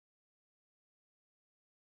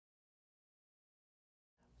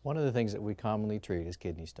One of the things that we commonly treat is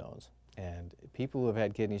kidney stones. And people who have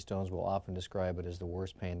had kidney stones will often describe it as the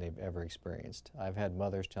worst pain they've ever experienced. I've had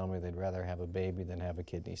mothers tell me they'd rather have a baby than have a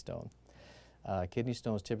kidney stone. Kidney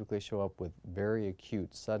stones typically show up with very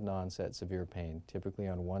acute, sudden onset severe pain, typically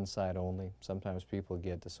on one side only. Sometimes people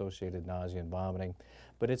get associated nausea and vomiting,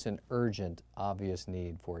 but it's an urgent, obvious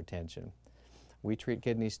need for attention. We treat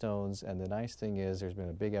kidney stones, and the nice thing is there's been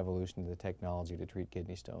a big evolution in the technology to treat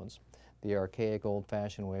kidney stones. The archaic,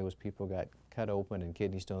 old-fashioned way was people got cut open and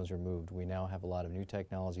kidney stones removed. We now have a lot of new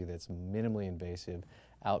technology that's minimally invasive,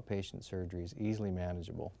 outpatient surgeries, easily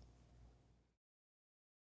manageable.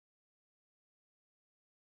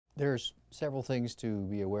 There's several things to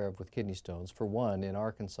be aware of with kidney stones. For one, in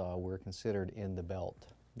Arkansas, we're considered in the belt,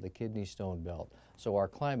 the kidney stone belt. So our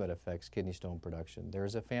climate affects kidney stone production.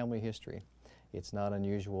 There's a family history. It's not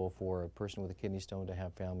unusual for a person with a kidney stone to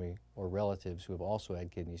have family or relatives who have also had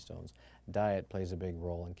kidney stones. Diet plays a big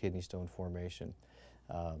role in kidney stone formation.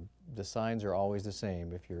 The signs are always the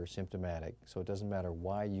same if you're symptomatic, so it doesn't matter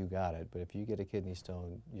why you got it, but if you get a kidney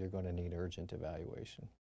stone, you're going to need urgent evaluation.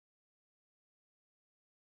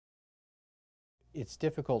 It's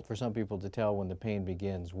difficult for some people to tell when the pain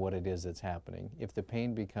begins what it is that's happening. If the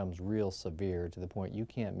pain becomes real severe to the point you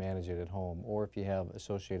can't manage it at home, or if you have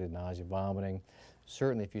associated nausea, vomiting,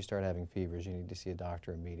 certainly if you start having fevers, you need to see a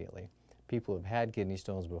doctor immediately. People who have had kidney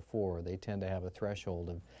stones before, they tend to have a threshold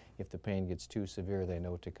of if the pain gets too severe, they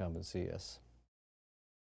know to come and see us.